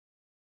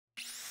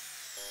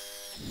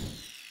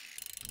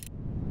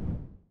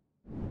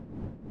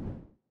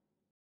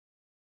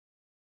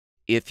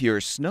If your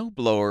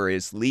snowblower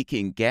is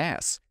leaking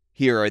gas,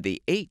 here are the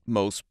 8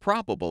 most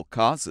probable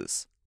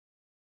causes.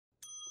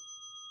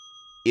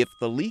 If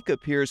the leak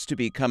appears to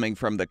be coming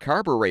from the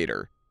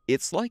carburetor,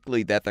 it's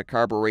likely that the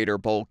carburetor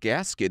bolt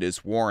gasket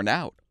is worn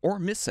out or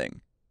missing.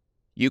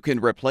 You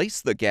can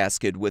replace the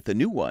gasket with a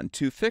new one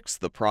to fix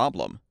the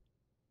problem.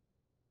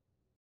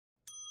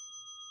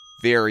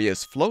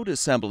 Various float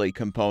assembly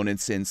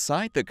components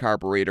inside the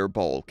carburetor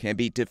bowl can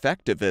be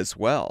defective as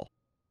well.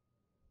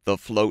 The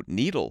float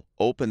needle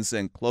opens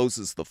and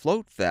closes the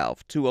float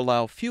valve to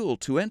allow fuel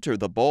to enter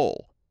the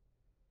bowl.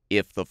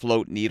 If the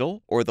float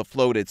needle or the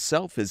float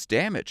itself is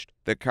damaged,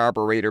 the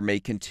carburetor may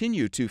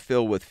continue to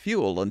fill with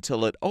fuel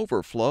until it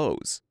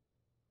overflows.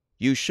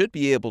 You should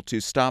be able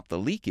to stop the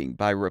leaking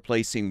by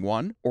replacing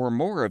one or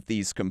more of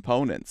these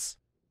components.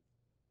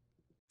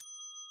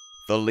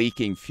 The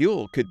leaking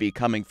fuel could be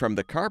coming from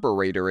the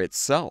carburetor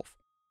itself.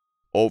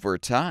 Over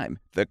time,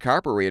 the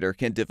carburetor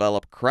can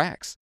develop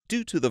cracks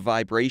due to the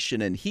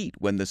vibration and heat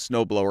when the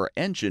snowblower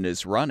engine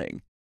is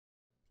running.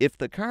 If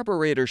the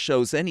carburetor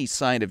shows any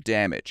sign of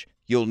damage,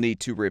 you'll need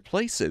to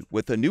replace it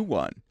with a new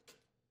one.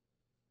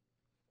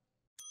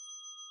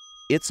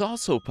 It's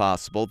also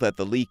possible that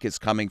the leak is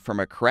coming from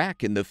a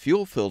crack in the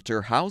fuel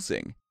filter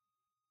housing.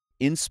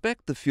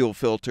 Inspect the fuel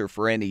filter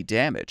for any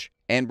damage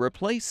and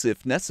replace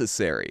if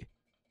necessary.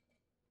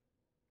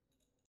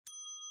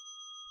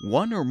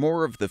 One or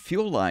more of the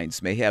fuel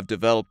lines may have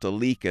developed a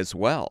leak as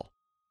well.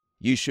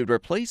 You should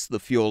replace the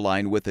fuel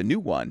line with a new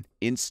one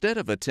instead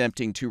of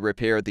attempting to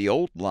repair the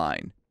old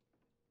line.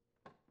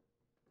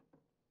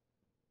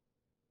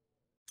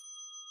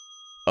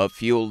 A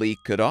fuel leak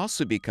could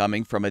also be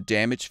coming from a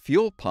damaged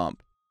fuel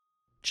pump.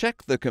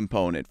 Check the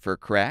component for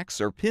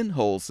cracks or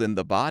pinholes in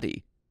the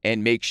body,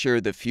 and make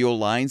sure the fuel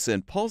lines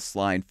and pulse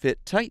line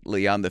fit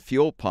tightly on the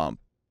fuel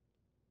pump.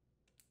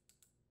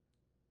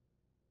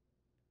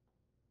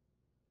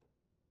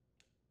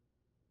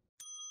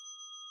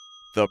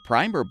 The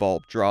primer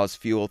bulb draws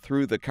fuel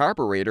through the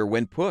carburetor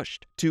when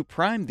pushed to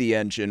prime the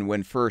engine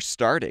when first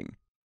starting.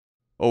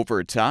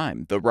 Over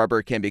time, the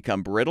rubber can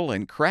become brittle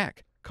and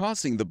crack,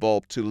 causing the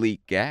bulb to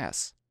leak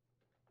gas.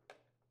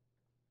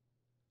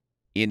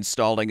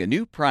 Installing a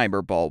new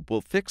primer bulb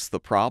will fix the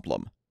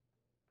problem.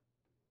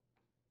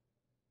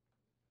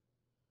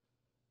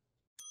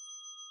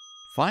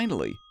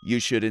 Finally, you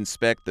should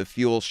inspect the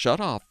fuel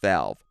shutoff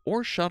valve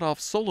or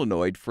shutoff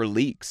solenoid for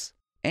leaks,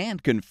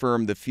 and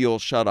confirm the fuel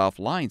shutoff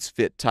lines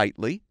fit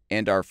tightly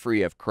and are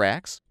free of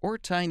cracks or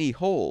tiny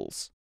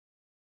holes.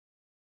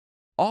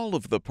 All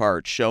of the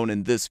parts shown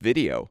in this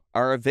video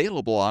are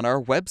available on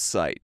our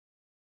website.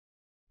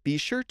 Be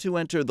sure to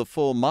enter the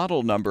full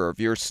model number of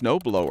your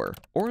snowblower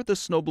or the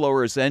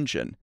snowblower's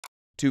engine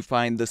to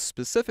find the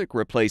specific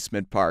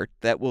replacement part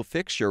that will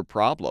fix your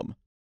problem.